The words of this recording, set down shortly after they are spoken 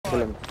kill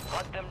him.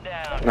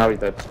 Now he's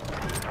dead.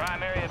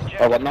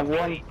 I got another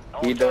one.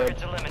 He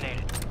dead.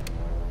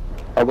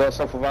 I got a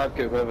self-revive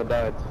kit, whoever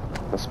died.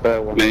 A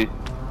spare one. Me.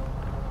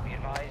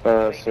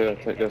 So yeah,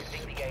 take this.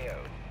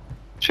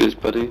 Cheers,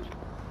 buddy.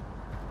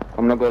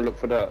 I'm not gonna look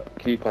for that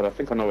key card. I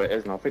think I know where it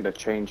is now. I think they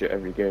change it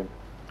every game.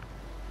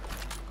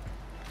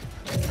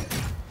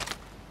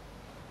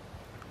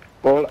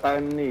 All I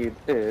need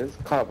is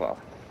cover.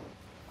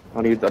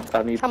 I need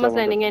someone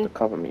to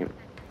cover me.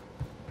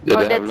 Yeah,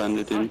 they have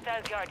landed in.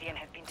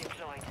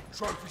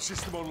 Trophy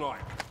system online.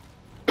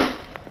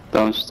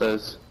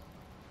 Downstairs.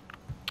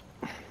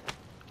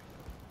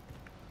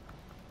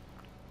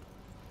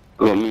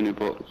 Got a mini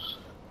box.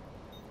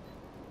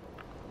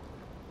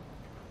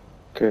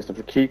 Okay, so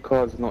the key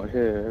card's not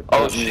here.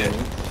 Oh shit.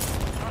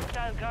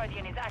 Hostile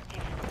Guardian is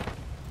active.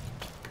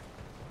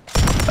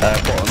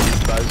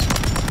 Bottom, guys.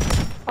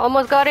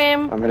 Almost got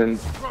him. I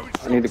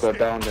need to go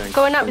down there. It's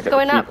going up, it's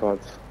going up.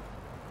 Cards.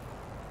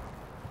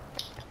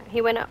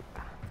 He went up.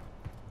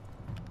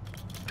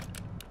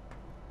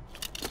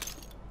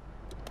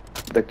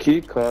 The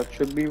key card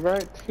should be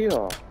right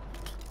here.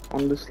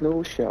 On this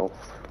little shelf.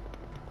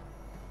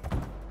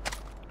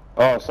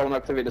 Oh, someone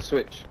activate the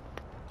switch.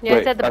 Yeah,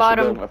 it's at the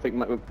bottom. I think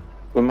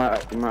we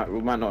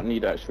might not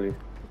need actually.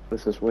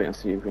 Let's just wait and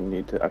see if we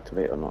need to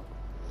activate or not.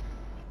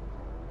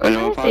 I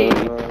know.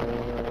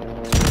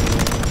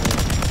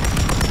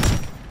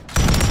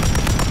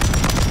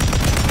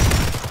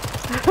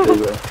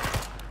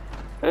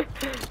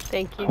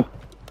 Thank you.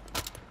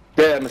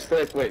 Yeah,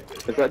 mistake. Wait,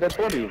 is that dead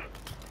body?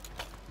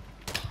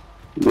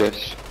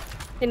 Yes.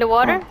 In the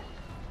water? Oh.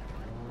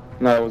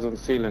 No, it was on the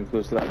ceiling. It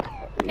was like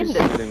In the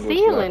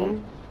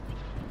ceiling?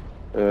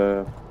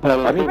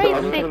 I need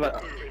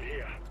to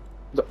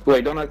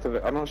wait, don't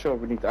activate. I'm not sure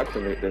if we need to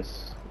activate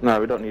this. No,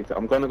 we don't need to.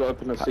 I'm gonna go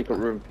open a secret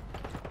room.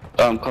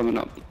 I'm coming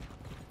up.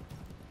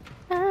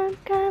 I'm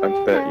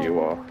coming I bet you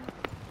are.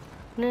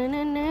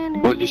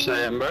 What'd you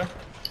say, Ember?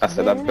 I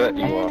said I bet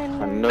you are.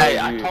 I know Hey,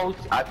 you.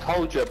 I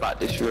told you about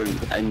this room,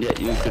 and yet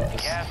you could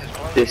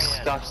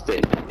discuss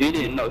it. You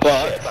didn't know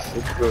But- shit about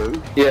this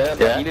room. Yeah, but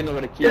Yeah. you didn't know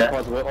where the key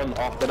cards were on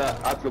after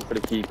that. I'd look for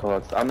the key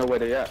cards. I know where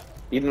they at.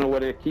 You didn't know where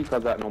the key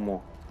cards at no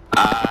more.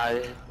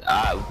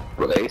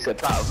 It's a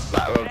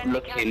matter of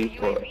looking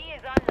for it.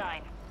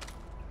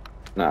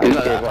 Nah, It's you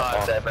not gave that up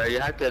hard there, after. bro. You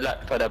have to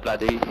look for the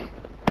bloody...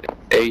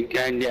 You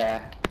can, yeah.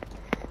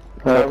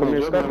 Try to call me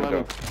a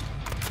scavenger.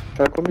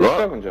 Try to call me a What?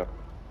 scavenger.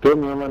 Give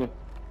me your money.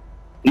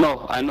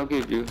 No, I not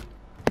give you.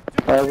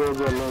 I will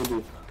go load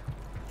Did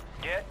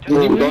you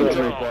don't use your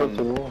drink ray Put gun?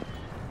 the wall.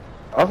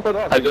 I've got to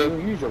ask, I did you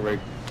don't- use your ray?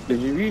 Did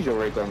you use your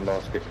ray gun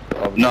last game?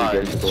 No,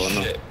 Games ago or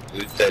not? shit.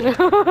 You dead.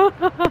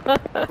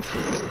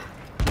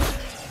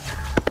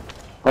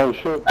 Oh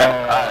shit.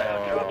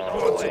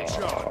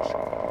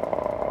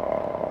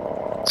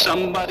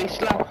 Somebody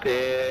slap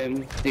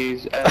him.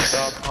 He's at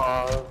the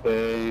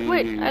party.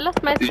 Wait, I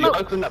lost my Did you smoke.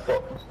 open that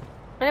box?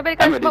 Anybody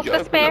got Emma, smoke did you to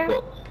open spare?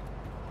 that box?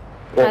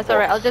 That's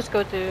alright, I'll just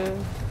go to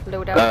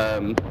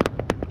loadout.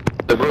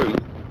 The room.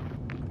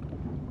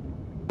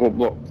 What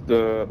box?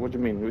 What do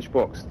you mean? Which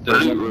box? The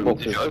loot room.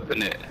 boxes. Did you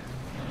open it?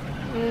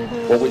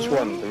 Or which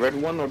one? The red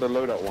one or the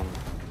loadout one?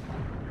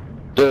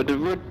 The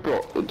red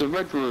box. The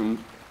red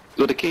room.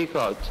 With the key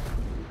cards.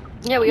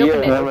 Yeah, we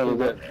opened Yeah. it. Emma was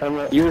there.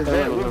 You was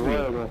there Emma was with me.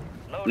 a wire.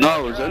 No,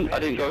 I wasn't. I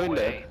didn't go in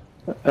there.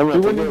 Emma,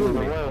 You there went was a with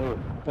me. wire here.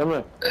 Emma,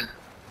 Emma,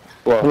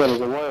 What? there's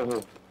a wire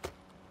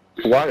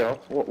here. Wire?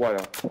 What wire?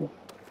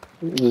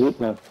 This is it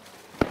now.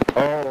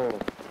 Oh.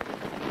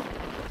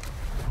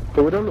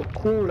 But we don't look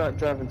cool like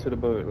driving to the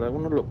boat. Like, we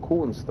want to look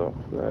cool and stuff.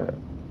 Like,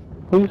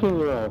 Who do you think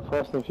you are?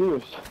 Fast and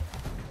Furious?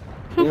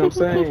 you know what I'm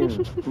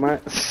saying?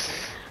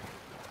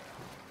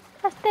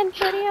 Fast and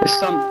Furious. There's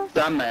some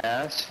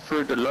dumbass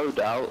threw the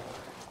loadout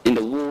in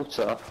the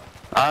water.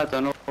 I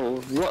don't know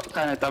what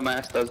kind of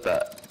dumbass does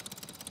that.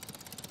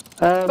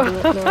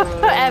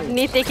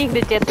 Abney taking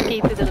the jet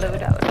ski to the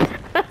loadout.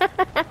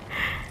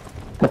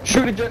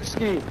 Shoot a jet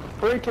ski!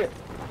 Break it!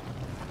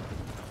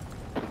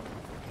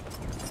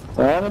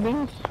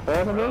 Enemies?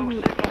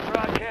 Enemies?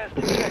 Broadcast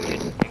detected.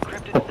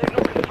 Encrypted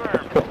signal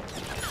confirmed.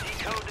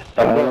 Decode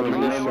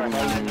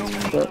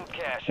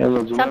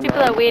the Some people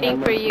are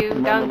waiting for you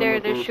down there,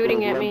 they're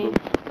shooting at me.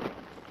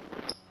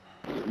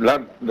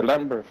 The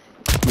Lambert.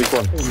 Which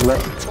one?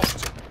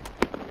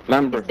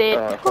 Lambert. Dead.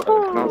 I can't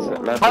pronounce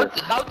it. Lambert.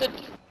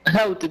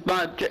 How did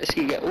my jet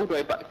ski get all the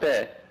way back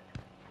there?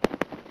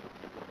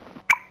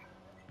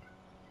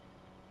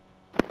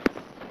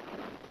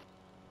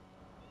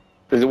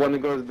 Is it one that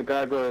goes, the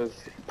guy goes,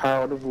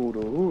 power the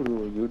voodoo,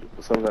 voodoo, you,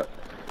 something like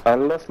that. I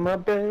lost my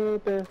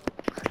baby.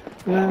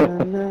 Na,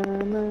 na,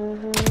 na,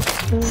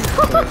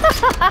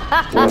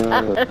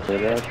 what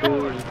did I do?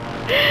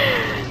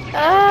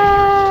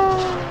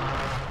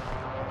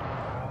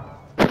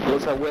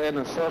 Looks like we're in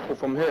a circle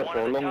from here for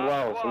a long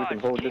while, so we can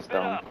hold this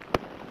down.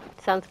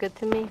 Sounds good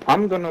to me.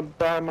 I'm gonna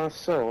buy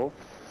myself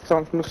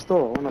something from the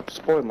store. I want to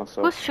spoil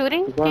myself. Who's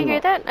shooting? Why Do you hear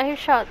not? that? I hear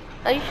shot.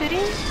 Are you shooting?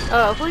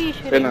 Oh, who are you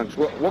shooting?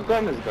 What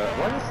gun is that?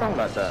 Why does it sound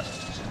like that?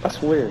 That's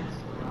weird.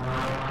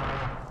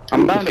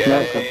 I'm down to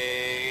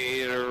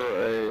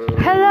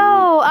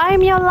Hello,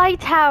 I'm your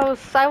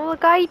lighthouse. I will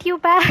guide you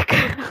back.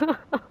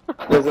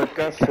 There's a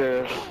gas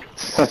here.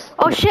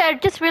 Oh shit, I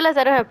just realized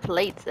I don't have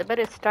plates. I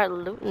better start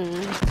looting.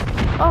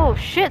 Oh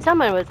shit,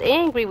 someone was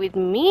angry with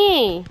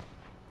me.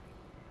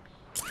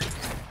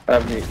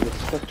 Avni, you're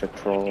such a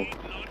troll.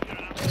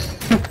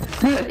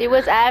 It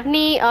was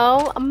Avni.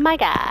 Oh my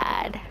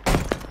god.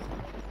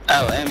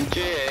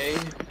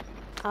 LMG.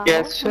 Oh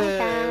Yes, my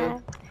sir.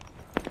 god.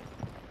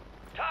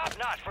 Top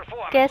notch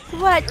performance. Guess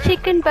what?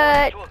 Chicken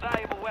butt. To a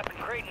valuable weapon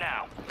crate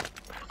now.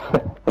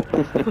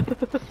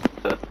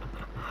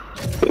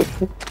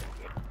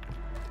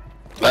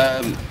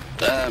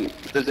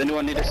 Does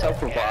anyone need a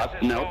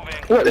self-revive? No.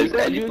 What, Does is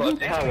that anybody?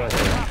 UV tower?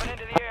 Dropping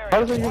into the area. How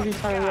does a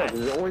UV tower work?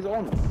 Is it always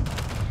on?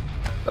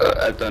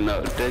 I don't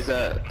know. There's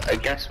a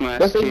gas mask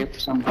That's here for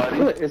somebody.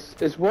 Look,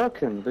 it's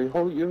working. The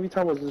whole UV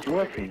tower is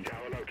working.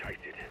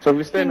 So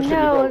we stay in the ship,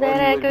 Know we got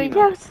that I one could UAV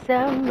now. use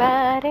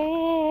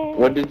somebody.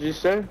 What did you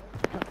say?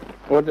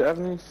 What did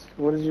Avni?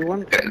 What did you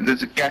want?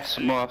 There's a gas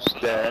mask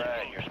there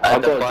I've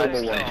at the got a fire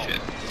double one.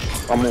 station.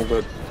 I'm all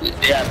good.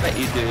 Yeah, I bet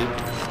you do.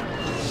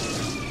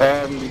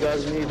 You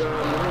guys need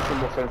munition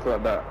or something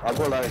like that? I've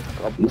got like,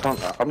 I'm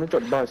gonna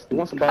drop dice. Who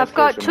wants a buy I've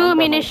got station? 2 I'm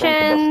buying a bunker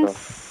munitions.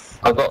 buster.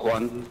 I got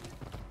one.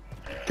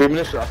 2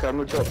 munitions, okay, I'm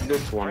gonna drop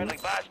this one. Friendly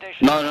buy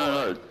station.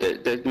 No.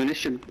 There's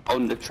munition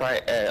on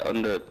the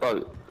on the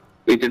boat.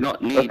 We do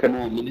not need Okay.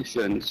 more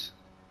munitions.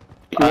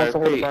 She wants to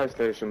hold the repeat. buy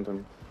station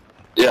then.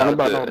 Yeah, I'm I'll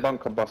about do another it.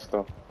 bunker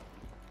buster.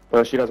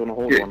 She doesn't wanna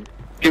hold Yeah. one.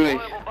 Give me.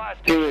 Deployable buy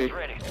Give station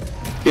me. ready.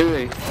 Give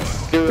me.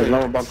 Give There's me.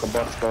 another bunker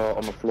buster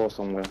on the floor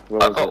somewhere.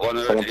 Where I was got it? one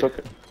Someone already. took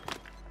it.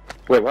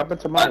 Wait, what happened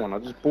to my one? I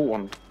just bought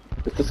one.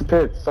 It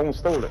disappeared. Someone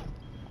stole it.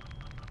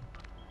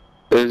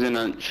 There's an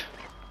inch.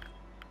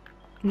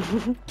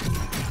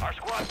 Our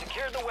squad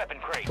secured the weapon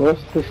crate.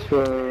 What's this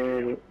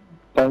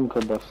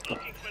bunker buster?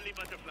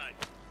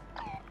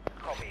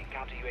 Copy.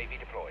 Counter UAV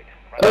deployed.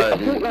 Wait, I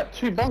bought like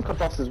 2 bunker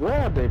busters. Where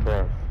are they,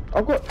 bro?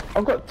 I've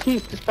got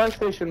teeth. This buy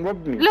station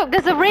robbed me. Look,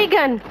 there's a ray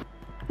gun.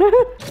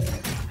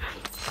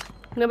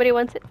 Nobody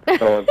wants it.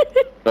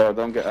 Oh,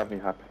 don't get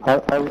Avni happy.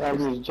 I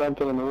was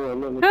jumping in the wall.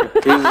 Look.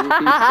 He's swimming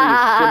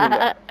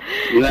that.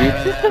 You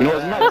know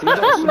what's mad? He's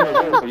not swimming as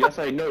well, so yes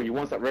I know, he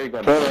wants that ray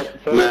gun. Brother,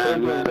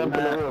 Man, jump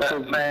in the wall.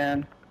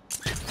 man.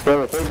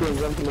 Brother,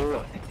 jump in the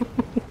wall.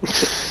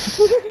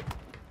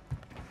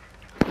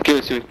 Give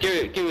it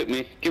to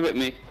me. Give it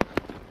me.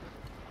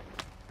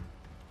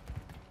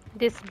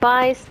 This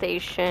buy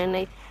station,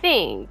 I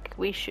think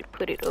we should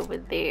put it over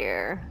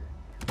there.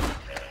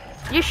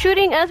 You're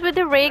shooting us with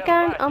the ray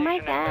gun? Oh my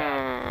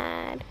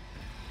god.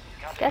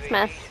 Counter Gas UAV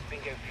mask. is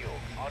bingo fuel.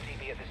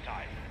 RTB at this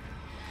time.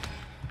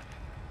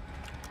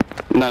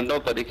 No,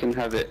 nobody can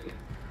have it.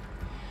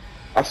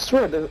 I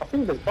swear, I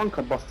think there's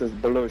bunker busters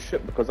below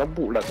ship because I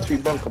bought like 2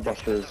 bunker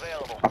busters. I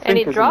And think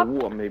it it's dropped? in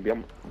the water maybe.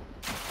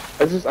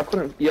 I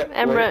couldn't, yeah,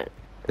 Emra,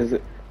 wait. Is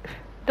it?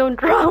 don't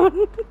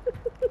drown.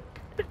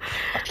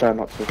 I try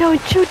not to.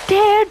 Don't you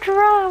dare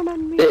drown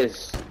on me. It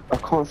is. I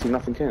can't see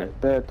nothing in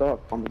it. They're dark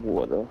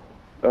underwater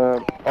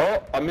though.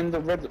 Oh, I'm in the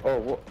red. Oh,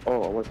 what?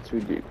 Oh, I was too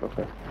deep.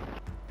 Okay.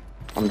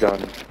 I'm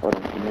drowning. Hold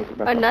on, I'll make it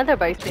back up. Another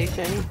buy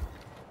station.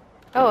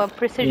 Oh, a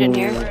precision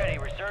here. Ready.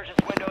 Resurgence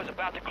window is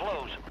about to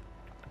close.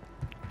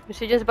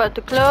 Precision's about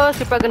to close.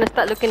 People are gonna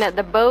start looking at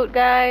the boat,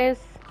 guys.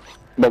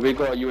 But we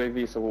got a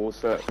UAV, so we'll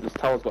set. This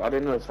tower's got. I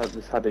didn't know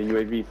this had a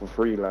UAV for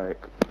free,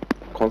 like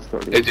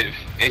constantly.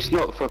 It's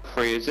not for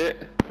free, is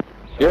it?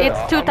 Yeah, It's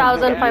I'm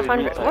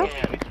 2,500. gonna Oh,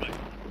 get a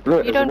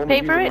Look, You there's a don't one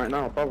pay we're for using it? right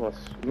now above us.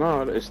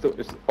 No, it's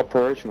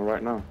operational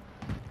right now.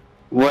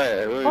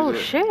 Where oh is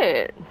it?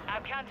 shit.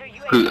 Our counter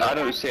Cause UAV. I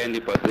don't see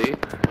anybody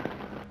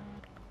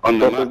on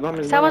the But there's map. not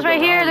many Someone's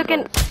right here around,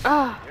 looking. though.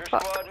 Oh, Your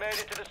fuck. squad made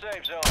it to the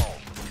safe zone.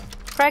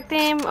 Cracked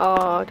him.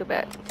 Oh, too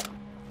bad.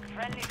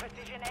 Friendly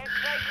precision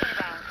airstrike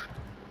inbound.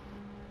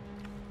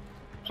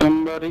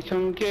 Somebody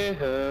come get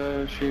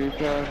her, she's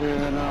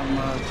driving on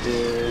my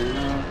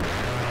dinner.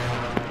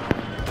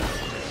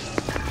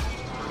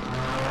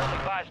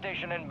 Friendly buy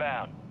station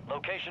inbound.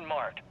 Location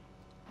marked.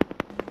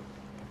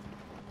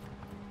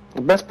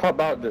 The best part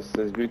about this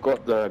is we've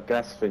got the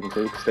gas thing,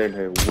 so you can stay in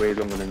here way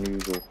longer than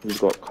usual. We've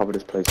got to cover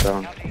this place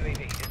down. Counter UAV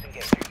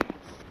disengaging.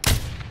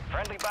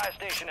 Friendly buy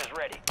station is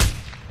ready.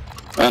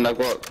 And I've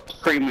got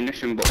 3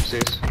 munition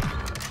boxes.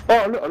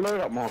 Oh, look, a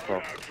loadout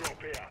marker.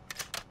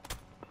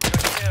 Good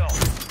kill.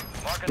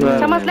 Marking Yeah.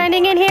 Someone's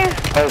landing in here.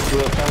 Oh, yeah,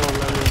 someone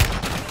landed.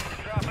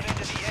 dropping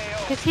into the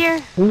AO. He's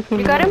here.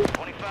 You got him?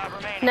 25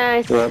 remaining.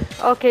 Nice. Yeah.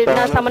 Okay,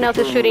 now someone else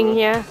is shooting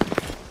here.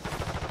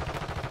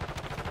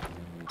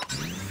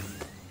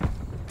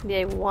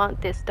 They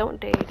want this,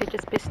 don't they? They're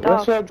just pissed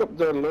That's off. why I dropped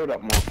the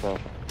loadout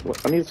marker.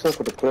 I need to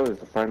circle the clothes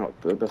to find out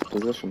the best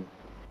position.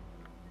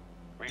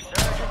 Resurgence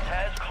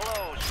has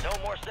closed. No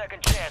more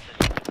second chances.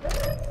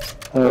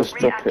 Let's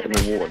drop it in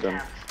the water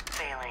then.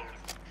 Failing.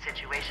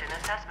 Situation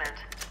assessment.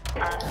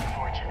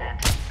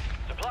 Unfortunate.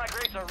 Supply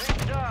crates are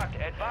restocked.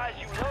 Advise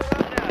you load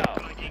up now.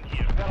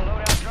 We've got a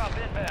loadout drop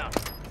inbound.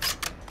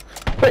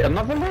 Wait,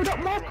 another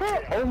loadout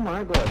marker? Oh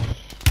my gosh.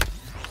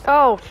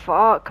 Oh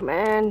fuck,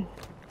 man.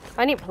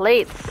 I need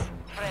plates.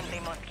 Friendly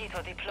mosquito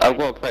deployed. I've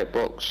got a plate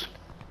box.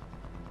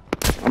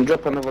 I'm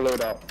dropping another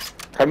loadout.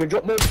 Can we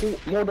drop more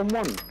than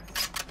one?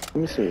 Let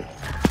me see.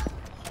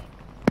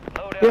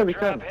 Loadout Yeah, we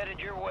drop can. headed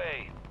your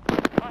way.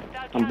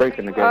 I'm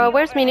breaking again.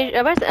 Where's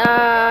where's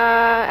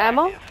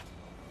ammo?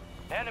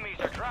 Enemies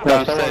are dropping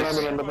Yeah, Downstairs. someone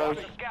landed on the across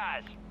boat. the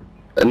skies.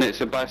 And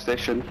it's a buy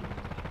station.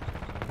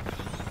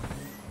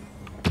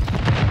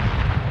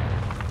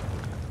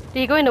 Do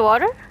you go in the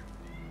water?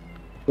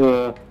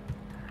 Yeah.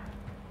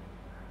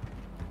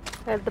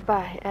 Add the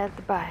buy, add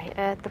the buy,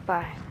 add the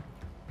buy.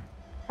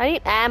 I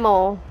need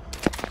ammo.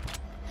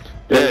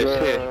 Yeah, There's,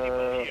 it's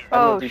here.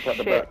 Oh, ammo deep at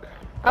the shit. back.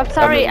 I'm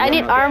sorry, I Ammo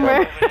need at the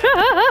armor.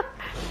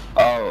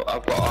 Oh,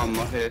 I've got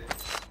armor here.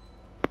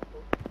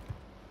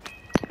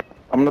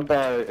 I'm gonna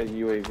buy a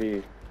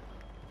UAV.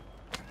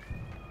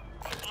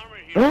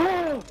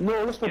 No,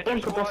 let's not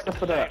bunker buster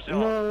for that.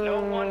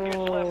 No one gets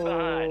left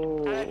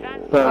behind.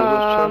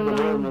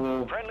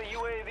 Friendly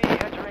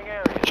UAV entering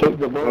area. Check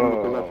the bottom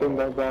because I think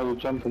that guy was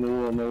jumping the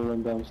wall and they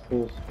went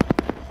downstairs.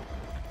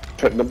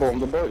 Check the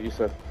bottom of the boat, you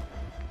said?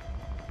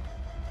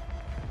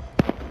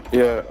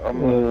 Yeah,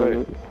 I'm on the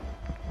boat.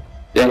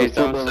 Yeah, he's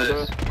still over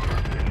downstairs.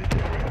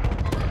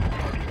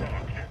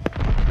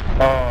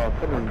 Oh,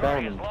 put him Has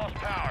down. lost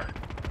power.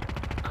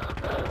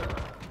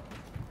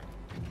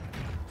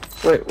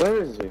 Wait, where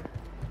is he?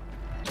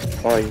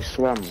 Oh, he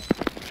swam.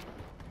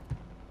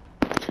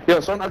 Yeah,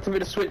 someone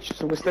activate the switch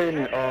so we can stay in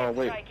here. Oh,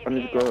 wait, I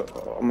need to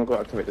go. I'm gonna go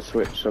activate the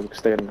switch so we can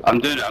stay in here. I'm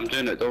doing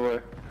it, don't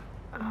worry.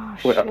 Oh,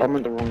 Wait, shit. I'm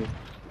in the wrong.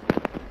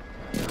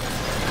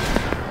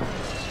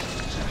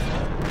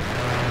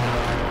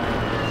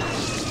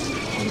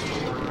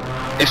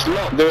 It's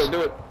locked. Do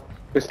it.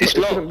 It's it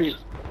locked. shouldn't be.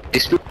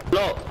 It's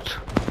locked.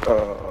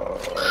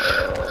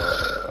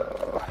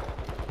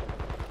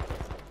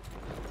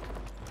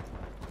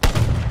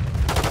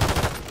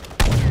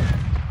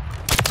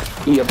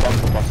 Eat a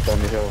bunker buster on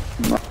the hill.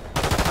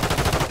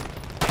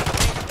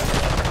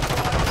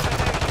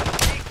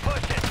 Keep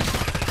pushing.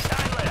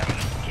 Time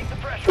left. Keep the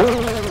pressure on.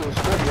 Ooh,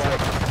 squad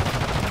wipe.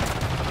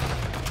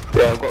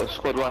 Yeah, I've got a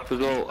squad wipe as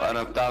well, and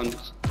I'm down.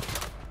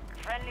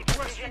 Friendly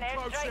precision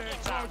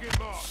airstrike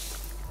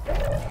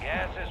inbound.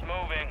 Gas is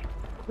moving.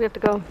 We have to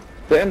go.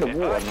 They're in the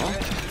water, no?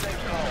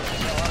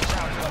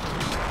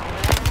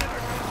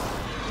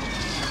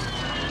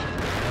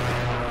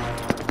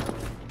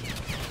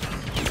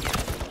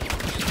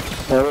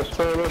 Yeah, let's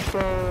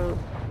go.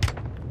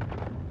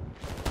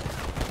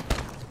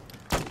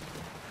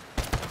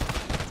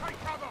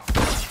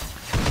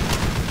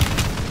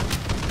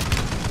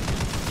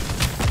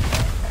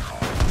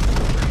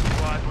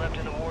 Squad left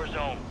in the war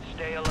zone.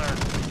 Stay alert.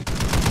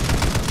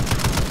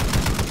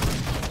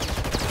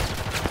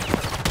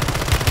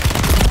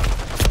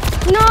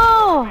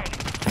 No!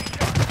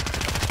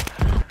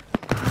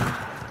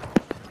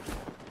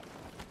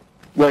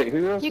 Wait,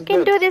 who else You is can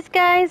dead? do this,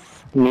 guys.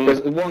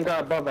 There's one guy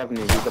above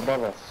Avenue, he's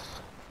above us.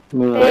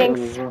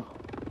 Thanks. Yeah,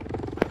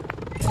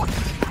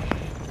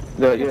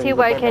 Let's see he's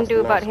what I above can us, do the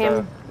about last him.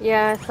 guy.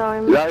 Yeah, I saw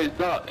him. No, he's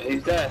not.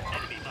 He's there.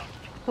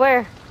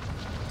 Where?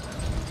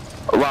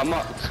 Right,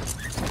 marked.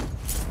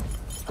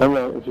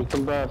 Hello, if you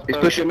come back. He's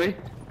pushing me.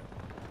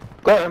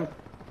 Got him.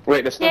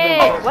 Wait, there's still Yay,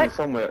 one person what?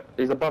 somewhere.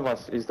 He's above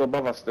us. He's still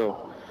above us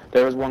still.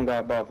 There is one guy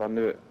above, I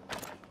knew it.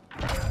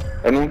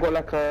 And we've got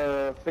like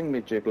a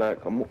thingamajig, like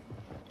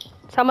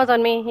Someone's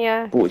on me.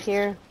 Yeah, Boys.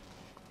 here.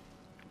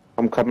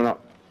 I'm coming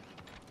up.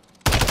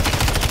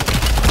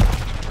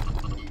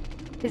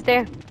 He's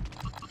there.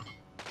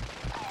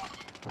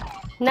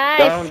 Nice.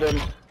 Down him.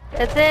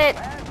 That's it.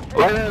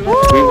 We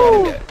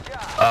Woo! won it.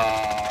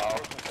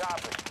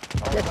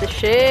 That's the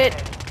shit.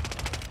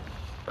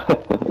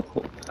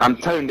 I'm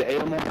telling you,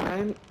 the AMO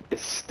line, it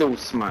still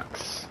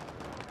smacks.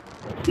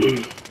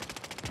 Who's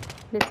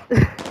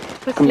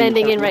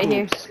landing in right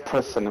here? Just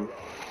pressing him.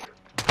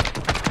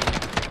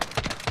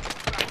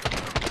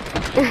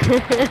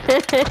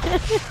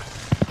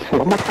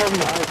 What am I calling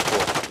my eyes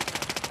for?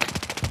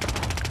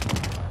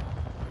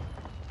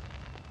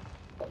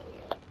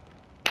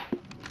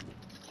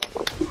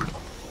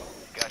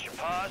 Got your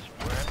pause?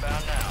 We're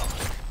inbound now.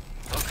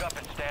 Hook up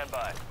and stand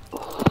by.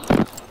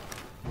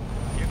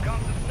 Here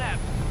comes the snap.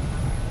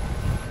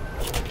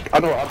 I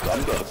know,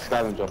 I'm getting a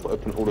scavenger for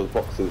opening all those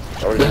boxes.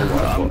 I already know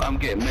what I've got. I'm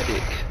getting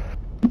medic.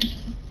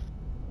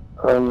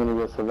 I'm gonna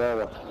go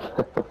survivor.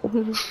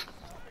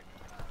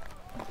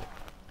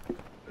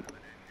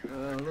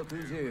 Look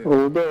who's here.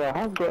 Oh, there, I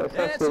have got Dancing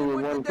assassin with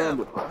with one the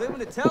devil, candle. living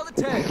to tell the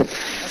tale.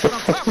 That's what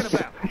I'm talking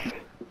about.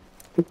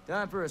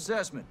 Time for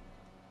assessment.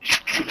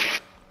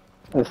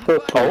 Assassin.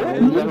 Oh,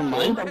 never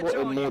mind, I got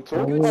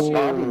immortal. I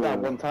haven't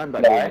done one time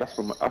that game, that's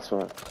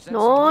right.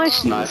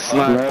 Nice. Nice.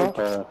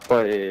 Sniper.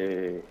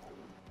 Hey.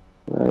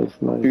 Nice.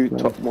 Two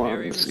top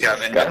Very ones. good.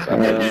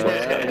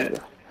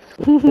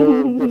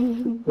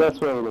 That's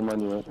where all the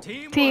money went.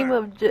 Team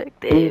Teamwork.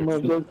 objectives.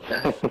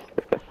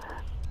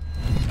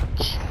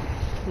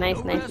 Nice,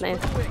 No nice, rest nice.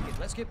 for the wicked.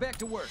 Let's get back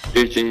to work.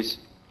 GG's.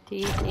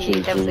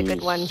 GG, that was a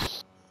good one.